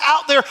God is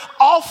out there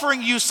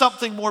offering you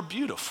something more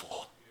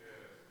beautiful.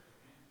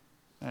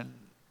 And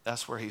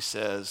that's where he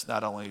says,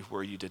 not only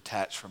were you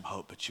detached from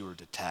hope, but you were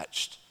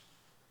detached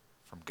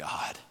from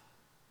God.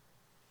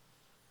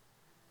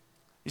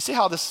 You see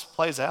how this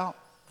plays out?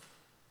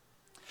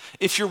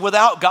 If you're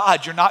without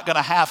God, you're not going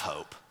to have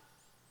hope.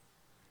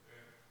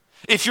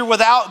 If you're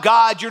without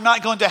God, you're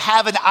not going to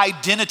have an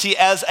identity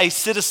as a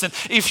citizen.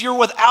 If you're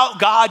without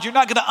God, you're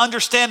not going to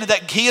understand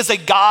that he is a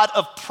God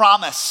of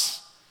promise.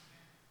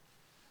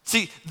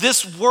 See,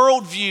 this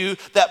worldview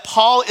that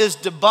Paul is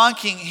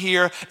debunking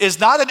here is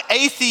not an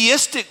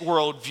atheistic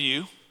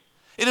worldview.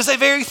 It is a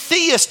very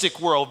theistic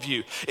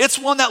worldview. It's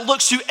one that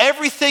looks to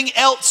everything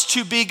else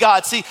to be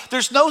God. See,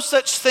 there's no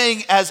such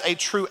thing as a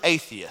true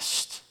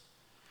atheist.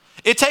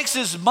 It takes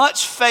as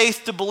much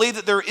faith to believe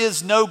that there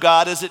is no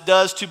God as it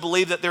does to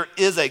believe that there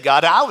is a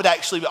God. And I would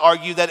actually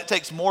argue that it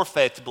takes more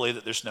faith to believe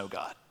that there's no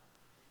God.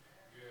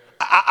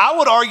 I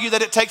would argue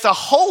that it takes a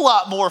whole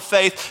lot more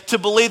faith to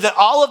believe that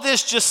all of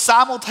this just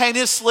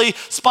simultaneously,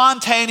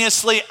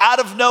 spontaneously, out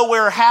of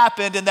nowhere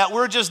happened and that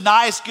we're just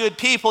nice, good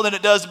people than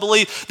it does to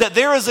believe that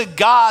there is a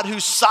God who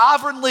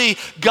sovereignly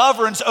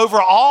governs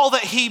over all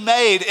that he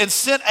made and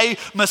sent a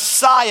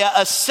Messiah,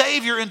 a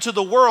Savior into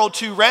the world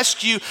to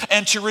rescue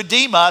and to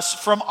redeem us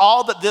from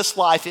all that this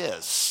life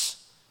is.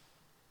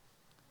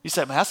 You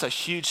say, man, that's a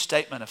huge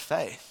statement of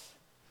faith.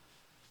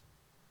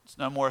 It's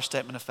no more a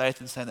statement of faith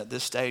than saying that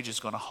this stage is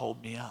going to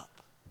hold me up.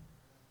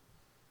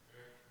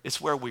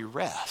 It's where we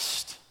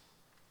rest.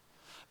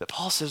 But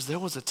Paul says there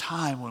was a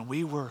time when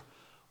we were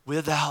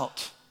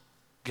without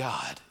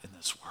God in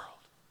this world.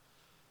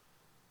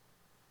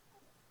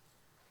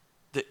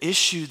 The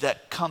issue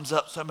that comes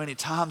up so many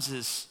times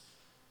is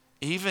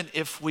even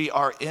if we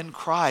are in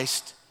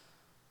Christ,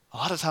 a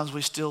lot of times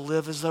we still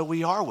live as though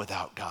we are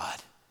without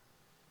God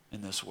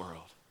in this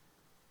world.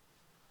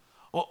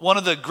 One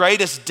of the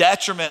greatest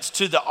detriments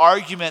to the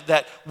argument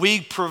that we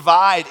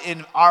provide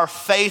in our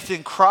faith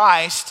in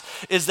Christ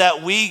is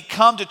that we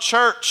come to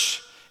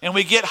church and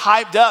we get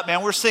hyped up,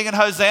 man. We're singing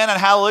Hosanna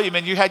and Hallelujah.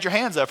 Man, you had your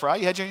hands up,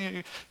 right?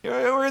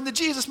 We're in the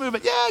Jesus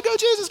movement. Yeah, go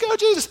Jesus, go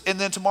Jesus. And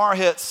then tomorrow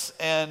hits,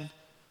 and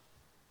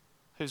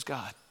who's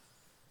God?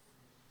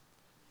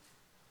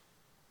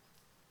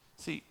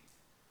 See,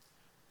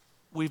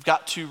 we've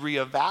got to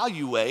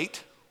reevaluate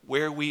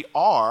where we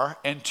are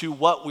and to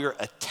what we're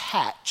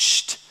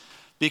attached,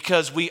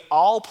 because we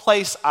all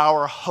place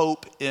our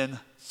hope in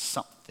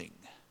something.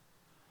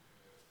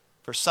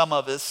 For some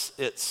of us,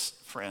 it's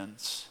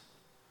friends.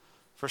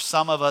 For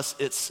some of us,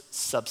 it's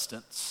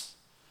substance.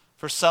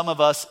 For some of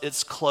us,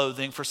 it's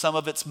clothing. For some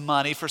of it's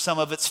money. For some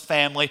of it's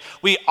family.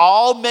 We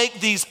all make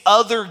these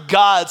other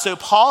gods. So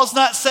Paul's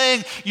not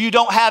saying you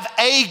don't have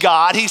a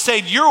God. He's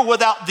saying you're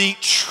without the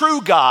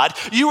true God.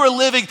 You are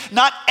living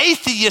not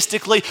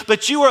atheistically,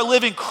 but you are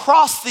living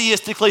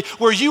cross-theistically,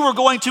 where you are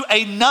going to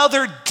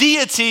another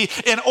deity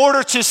in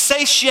order to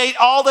satiate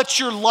all that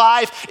your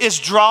life is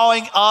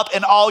drawing up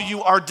and all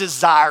you are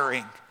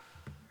desiring.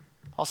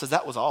 Paul says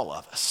that was all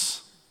of us.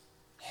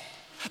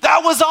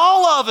 That was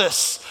all of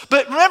us.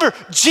 But remember,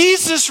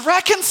 Jesus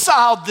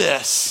reconciled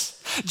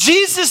this.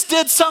 Jesus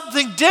did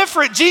something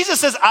different. Jesus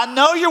says, I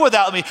know you're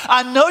without me.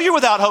 I know you're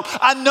without hope.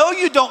 I know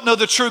you don't know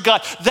the true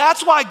God.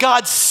 That's why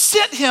God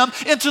sent him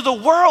into the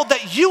world,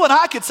 that you and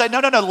I could say, no,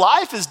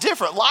 life is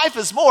different. Life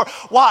is more.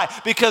 Why?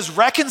 Because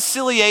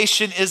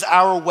reconciliation is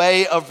our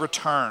way of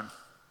return.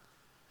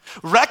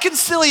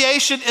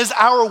 Reconciliation is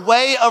our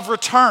way of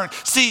return.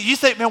 See, you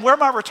think, man, where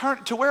am I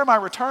returning? To where am I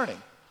returning?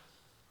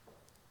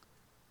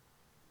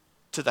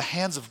 To the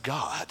hands of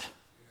God.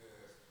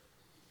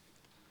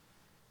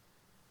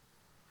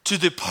 To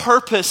the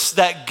purpose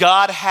that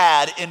God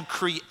had in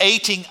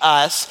creating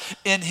us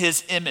in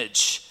his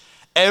image.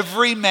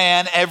 Every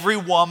man, every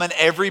woman,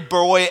 every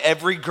boy,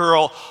 every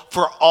girl,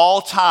 for all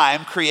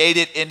time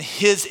created in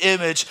his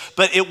image,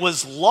 but it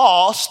was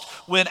lost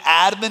when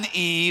Adam and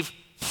Eve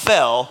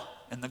fell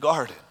in the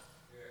garden.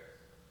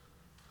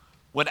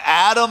 When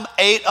Adam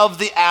ate of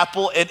the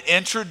apple and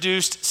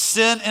introduced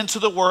sin into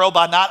the world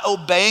by not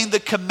obeying the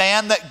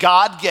command that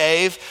God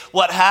gave,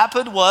 what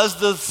happened was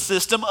the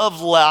system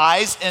of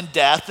lies and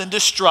death and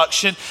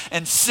destruction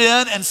and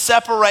sin and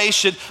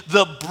separation,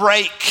 the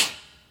break.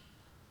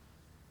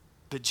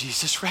 But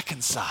Jesus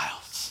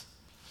reconciles.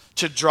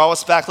 To draw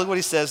us back, look what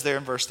he says there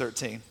in verse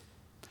 13.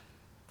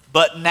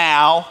 But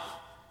now,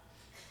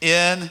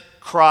 in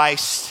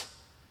Christ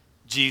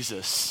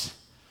Jesus.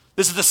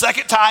 This is the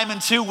second time in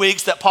 2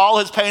 weeks that Paul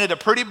has painted a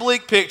pretty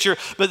bleak picture,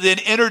 but then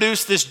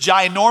introduced this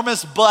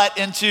ginormous but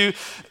into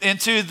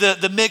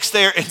the mix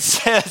there and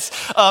says,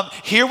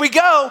 here we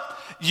go.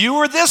 You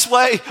were this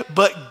way,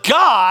 but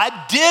God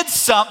did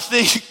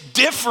something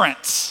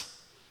different.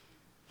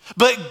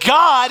 But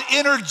God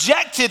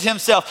interjected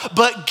himself.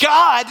 But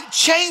God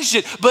changed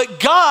it. But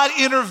God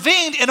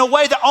intervened in a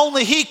way that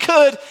only he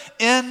could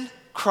in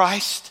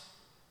Christ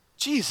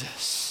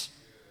Jesus.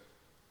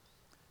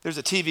 There's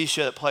a TV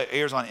show that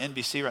airs on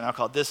NBC right now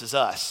called This Is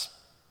Us.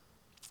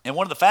 And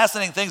one of the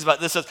fascinating things about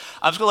this is,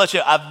 I'm just going to let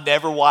you know, I've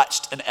never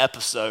watched an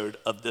episode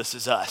of This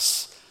Is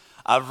Us.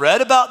 I've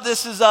read about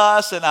This Is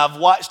Us, and I've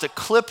watched a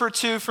clip or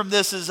two from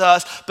This Is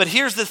Us. But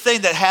here's the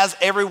thing that has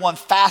everyone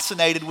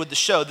fascinated with the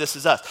show, This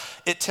Is Us.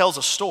 It tells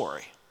a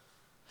story.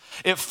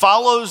 It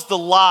follows the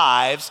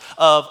lives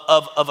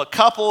of a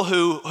couple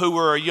who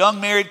were a young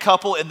married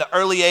couple in the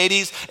early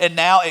 80s, and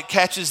now it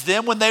catches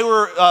them when they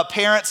were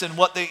parents and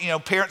what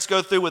parents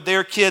go through with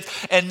their kids,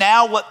 and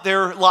now what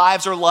their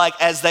lives are like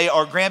as they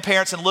are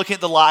grandparents and looking at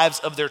the lives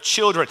of their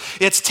children.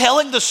 It's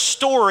telling the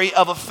story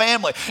of a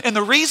family. And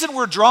the reason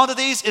we're drawn to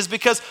these is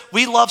because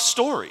we love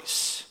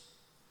stories.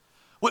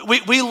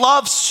 We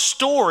love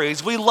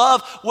stories.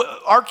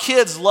 Our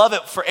kids love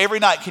it for every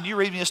night. Can you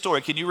read me a story?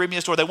 Can you read me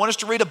a story? They want us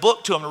to read a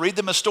book to them and read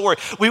them a story.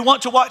 We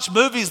want to watch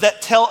movies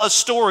that tell a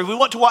story. We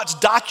want to watch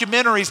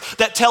documentaries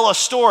that tell a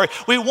story.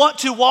 We want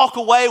to walk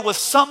away with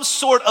some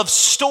sort of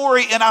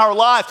story in our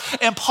life.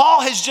 And Paul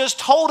has just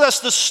told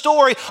us the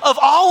story of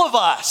all of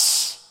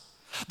us.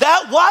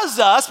 That was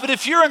us, but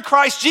if you're in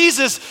Christ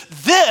Jesus,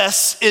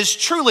 this is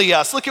truly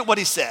us. Look at what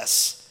he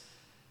says.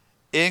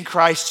 In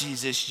Christ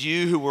Jesus,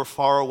 you who were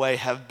far away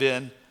have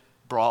been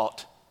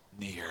brought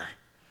near.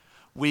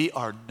 We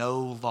are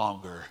no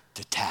longer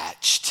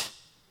detached.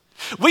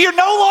 We are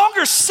no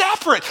longer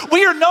separate.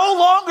 We are no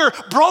longer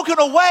broken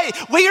away.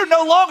 We are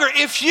no longer,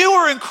 if you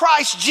are in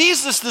Christ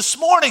Jesus this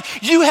morning,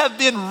 you have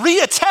been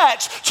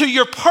reattached to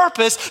your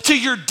purpose, to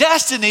your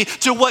destiny,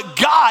 to what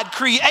God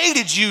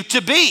created you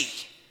to be.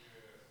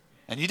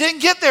 And you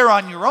didn't get there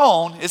on your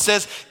own. It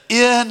says,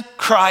 in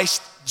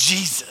Christ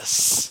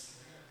Jesus.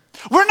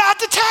 We're not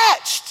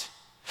detached.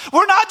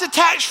 We're not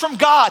detached from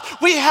God.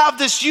 We have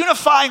this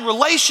unifying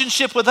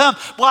relationship with him.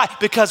 Why?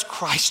 Because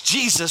Christ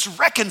Jesus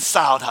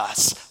reconciled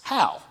us.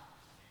 How?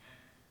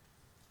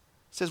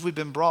 It says we've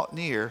been brought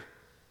near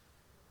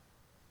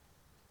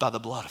by the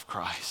blood of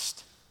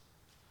Christ.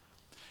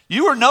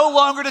 You are no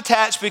longer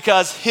detached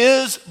because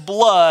his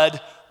blood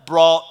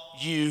brought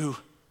you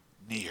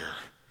near.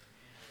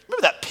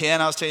 Remember that pen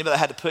I was telling you about that I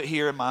had to put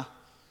here in my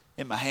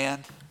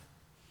hand?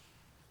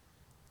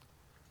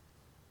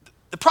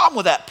 The problem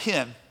with that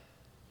pen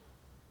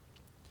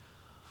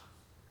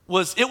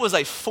was it was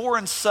a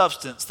foreign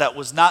substance that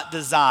was not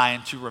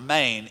designed to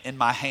remain in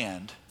my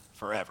hand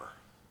forever.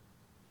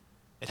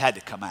 It had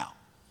to come out.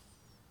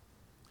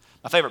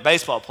 My favorite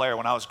baseball player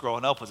when I was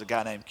growing up was a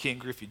guy named Ken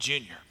Griffey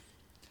Jr.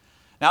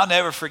 Now, I'll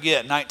never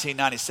forget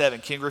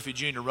 1997, Ken Griffey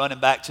Jr. running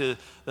back to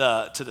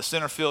the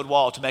center field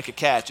wall to make a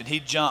catch, and he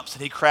jumps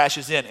and he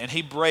crashes in and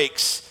he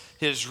breaks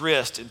his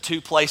wrist in two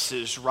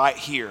places right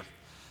here.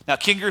 Now,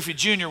 Ken Griffey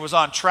Jr. was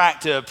on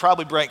track to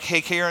probably break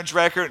Hank Aaron's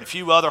record and a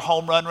few other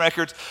home run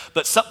records,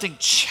 but something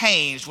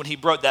changed when he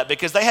broke that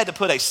because they had to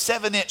put a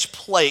 7-inch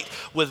plate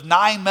with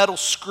 9 metal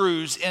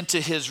screws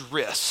into his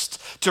wrist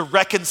to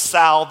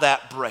reconcile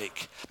that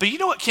break. But you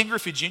know what Ken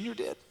Griffey Jr.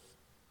 did?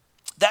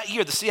 That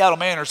year, the Seattle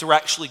Mariners were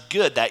actually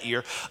good that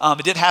year.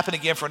 It didn't happen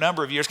again for a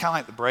number of years, kind of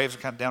like the Braves are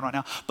kind of down right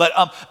now. But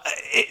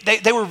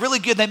they were really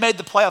good. They made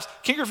the playoffs.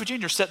 Ken Griffey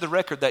Jr. set the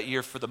record that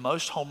year for the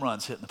most home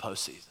runs hit in the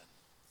postseason.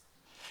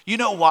 You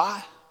know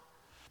why?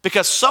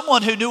 Because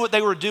someone who knew what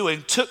they were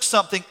doing took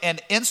something and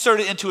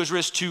inserted it into his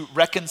wrist to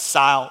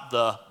reconcile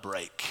the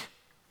break.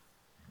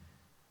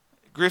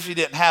 Griffey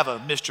didn't have a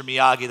Mr.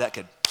 Miyagi that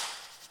could,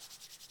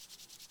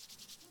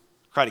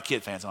 Karate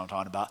Kid fans know what I'm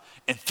talking about,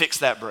 and fix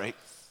that break.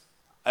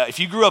 If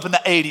you grew up in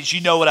the 80s,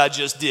 you know what I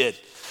just did.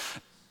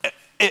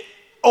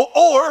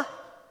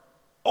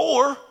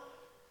 Or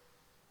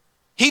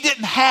he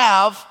didn't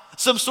have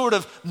some sort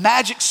of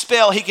magic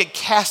spell he could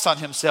cast on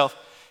himself.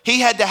 He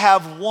had to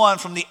have one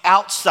from the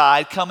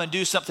outside come and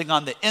do something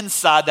on the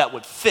inside that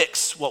would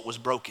fix what was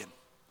broken.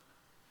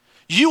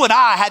 You and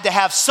I had to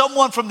have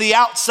someone from the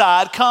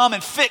outside come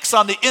and fix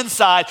on the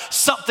inside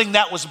something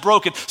that was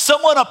broken.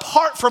 Someone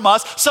apart from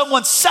us,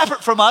 someone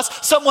separate from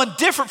us, someone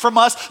different from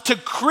us to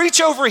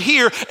reach over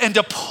here and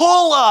to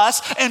pull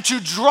us and to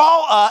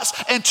draw us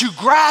and to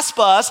grasp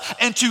us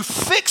and to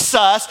fix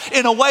us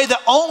in a way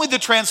that only the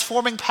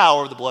transforming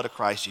power of the blood of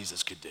Christ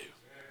Jesus could do.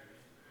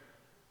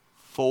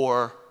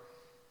 Forever.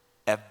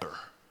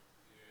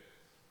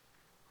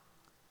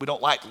 We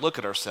don't like to look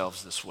at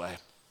ourselves this way.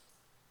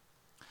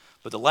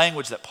 But the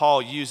language that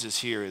Paul uses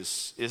here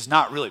is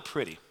not really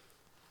pretty,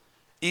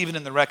 even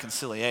in the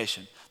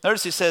reconciliation.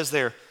 Notice he says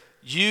there,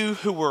 you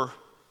who were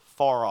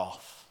far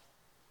off.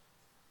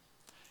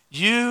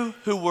 You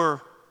who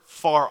were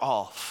far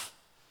off.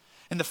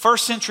 In the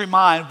first century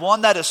mind,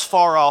 one that is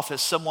far off is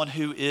someone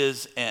who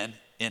is an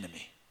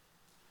enemy.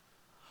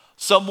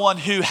 Someone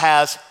who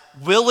has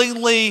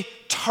willingly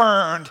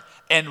turned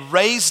and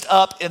raised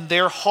up in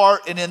their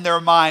heart and in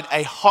their mind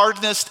a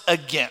hardness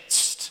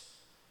against.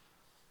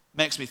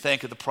 Makes me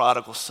think of the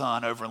prodigal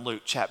son over in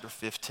Luke chapter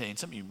 15.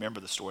 Some of you remember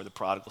the story of the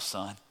prodigal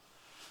son.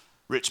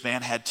 Rich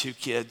man had 2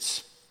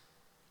 kids.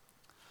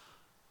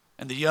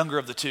 And the younger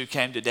of the 2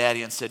 came to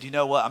daddy and said, you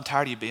know what, I'm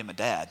tired of you being my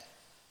dad.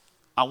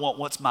 I want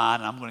what's mine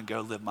and I'm going to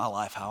go live my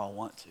life how I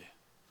want to.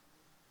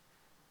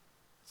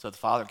 So the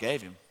father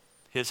gave him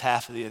his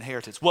half of the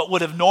inheritance. What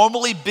would have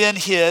normally been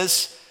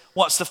his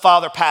once the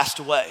father passed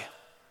away.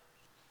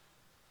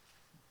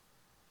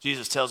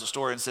 Jesus tells a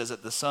story and says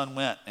that the son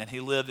went and he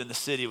lived in the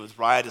city with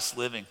riotous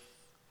living.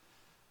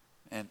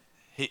 And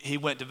he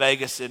went to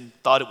Vegas and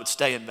thought it would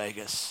stay in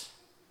Vegas.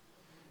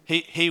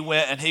 He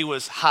went and he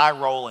was high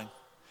rolling.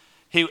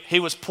 He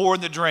was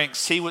pouring the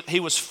drinks. He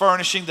was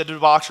furnishing the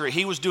debauchery.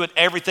 He was doing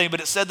everything,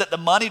 but it said that the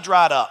money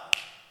dried up.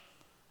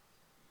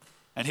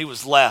 And he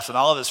was left, and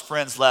all of his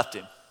friends left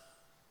him.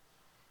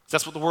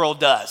 That's what the world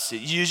does.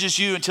 It uses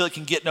you until it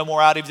can get no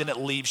more out of you, then it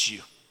leaves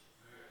you.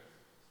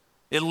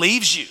 It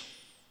leaves you.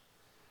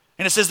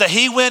 And it says that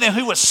he went and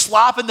he was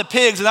slopping the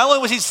pigs. And not only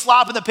was he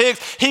slopping the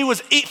pigs, he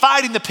was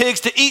fighting the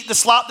pigs to eat the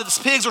slop that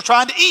the pigs were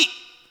trying to eat.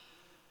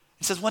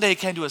 He says one day he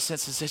came to his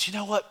senses and says, you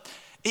know what?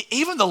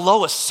 Even the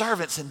lowest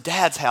servants in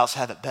Dad's house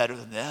have it better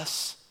than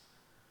this.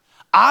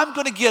 I'm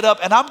going to get up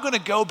and I'm going to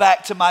go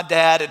back to my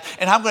dad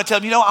and I'm going to tell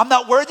him, you know, I'm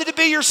not worthy to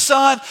be your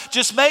son.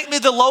 Just make me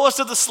the lowest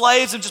of the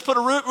slaves and just put a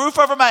roof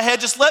over my head.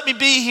 Just let me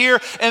be here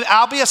and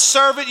I'll be a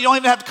servant. You don't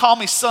even have to call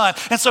me son.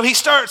 And so he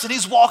starts and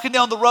he's walking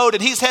down the road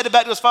and he's headed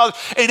back to his father.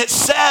 And it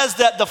says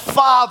that the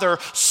father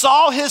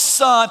saw his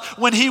son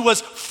when he was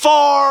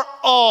far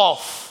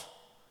off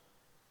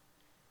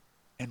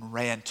and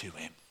ran to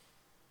him.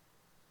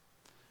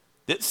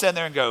 Didn't stand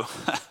there and go,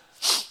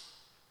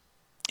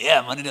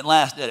 yeah, money didn't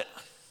last, did it?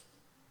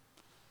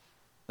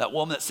 That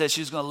woman that said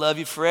she was going to love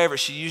you forever,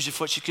 she used you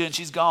for what she could and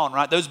she's gone,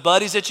 right? Those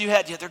buddies that you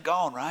had, yeah, they're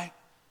gone, right?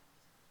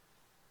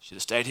 Should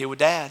have stayed here with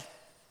Dad.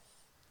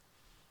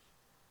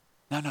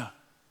 No.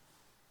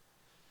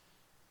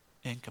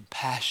 In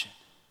compassion,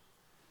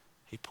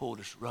 he pulled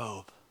his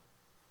robe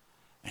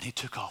and he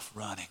took off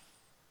running.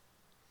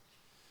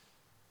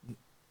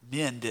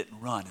 Men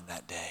didn't run in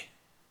that day.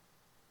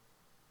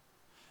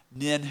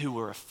 Men who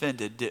were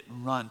offended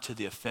didn't run to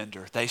the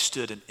offender. They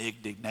stood in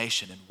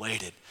indignation and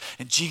waited.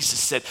 And Jesus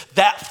said,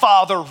 that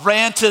father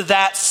ran to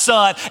that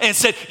son and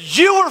said,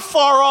 you were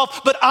far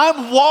off, but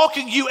I'm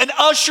walking you and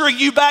ushering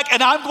you back,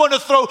 and I'm going to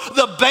throw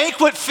the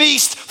banquet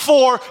feast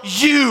for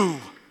you.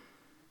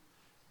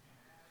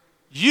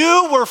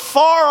 You were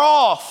far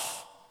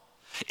off.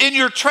 In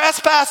your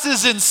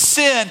trespasses and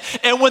sin,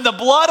 and when the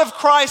blood of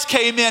Christ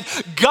came in,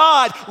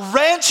 God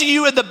ran to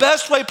you in the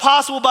best way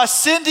possible by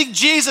sending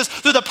Jesus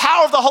through the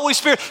power of the Holy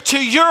Spirit to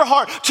your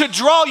heart, to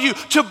draw you,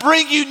 to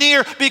bring you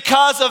near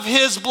because of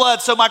his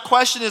blood. So my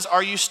question is,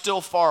 are you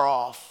still far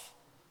off?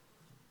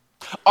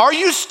 Are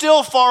you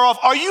still far off?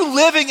 Are you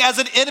living as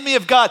an enemy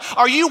of God?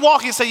 Are you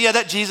walking and saying, yeah,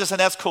 that Jesus, and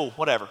that's cool,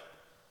 whatever?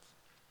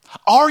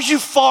 Are you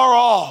far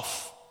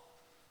off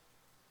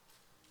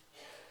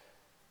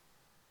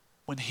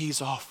when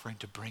he's offering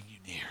to bring you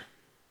near?